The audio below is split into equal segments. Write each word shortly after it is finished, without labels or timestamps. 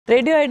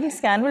Radioiodine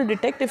scan will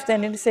detect if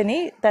there is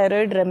any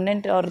thyroid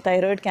remnant or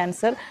thyroid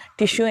cancer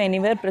tissue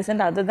anywhere present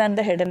other than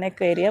the head and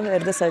neck area where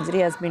the surgery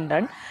has been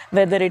done,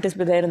 whether it is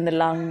there in the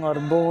lung or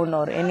bone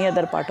or any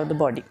other part of the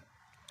body.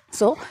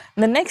 So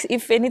the next,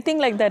 if anything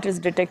like that is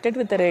detected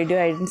with the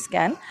radioiodine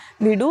scan,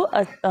 we do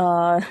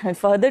a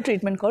further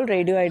treatment called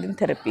radioiodine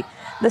therapy.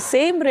 The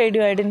same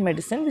radioiodine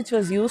medicine which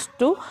was used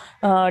to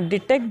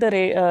detect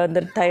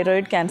the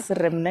thyroid cancer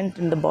remnant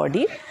in the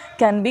body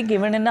can be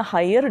given in a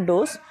higher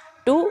dose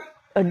to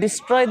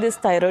destroy this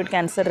thyroid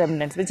cancer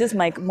remnants, which is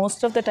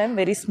most of the time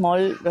very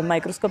small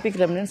microscopic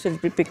remnants will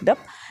be picked up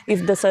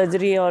if the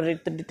surgery or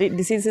if the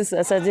disease is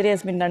surgery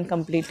has been done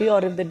completely,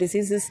 or if the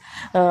disease is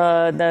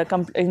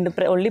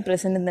only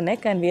present in the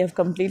neck and we have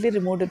completely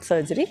removed it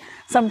surgery.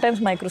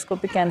 Sometimes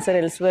microscopic cancer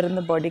elsewhere in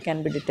the body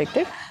can be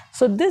detected.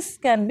 So this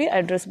can be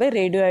addressed by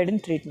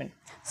radioiodine treatment.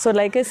 So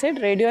like I said,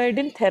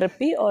 radioiodine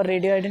therapy or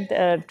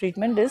radioiodine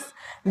treatment is,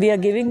 we are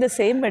giving the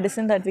same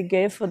medicine that we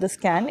gave for the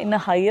scan in a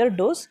higher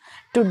dose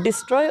to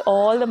destroy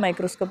all the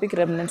microscopic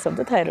remnants of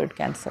the thyroid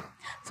cancer.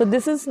 So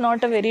this is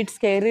not a very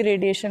scary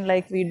radiation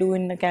like we do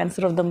in the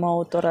cancer of the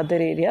mouth or other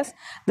areas.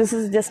 This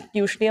is just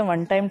usually a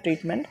one-time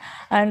treatment,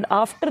 and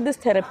after this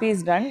therapy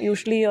is done,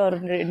 usually your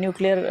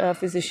nuclear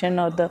physician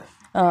or the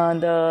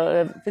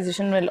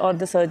physician will or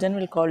the surgeon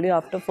will call you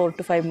after 4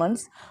 to 5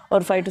 months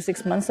or 5 to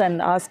 6 months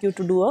and ask you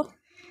to do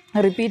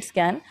a repeat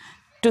scan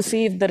to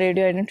see if the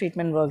radioiodine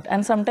treatment worked.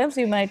 And sometimes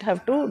you might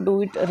have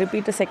to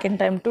repeat a second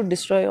time to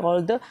destroy all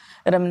the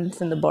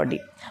remnants in the body.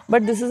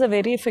 But this is a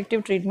very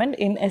effective treatment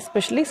in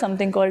especially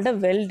something called a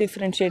well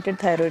differentiated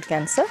thyroid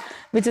cancer,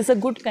 which is a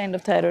good kind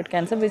of thyroid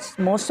cancer which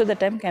most of the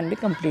time can be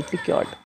completely cured.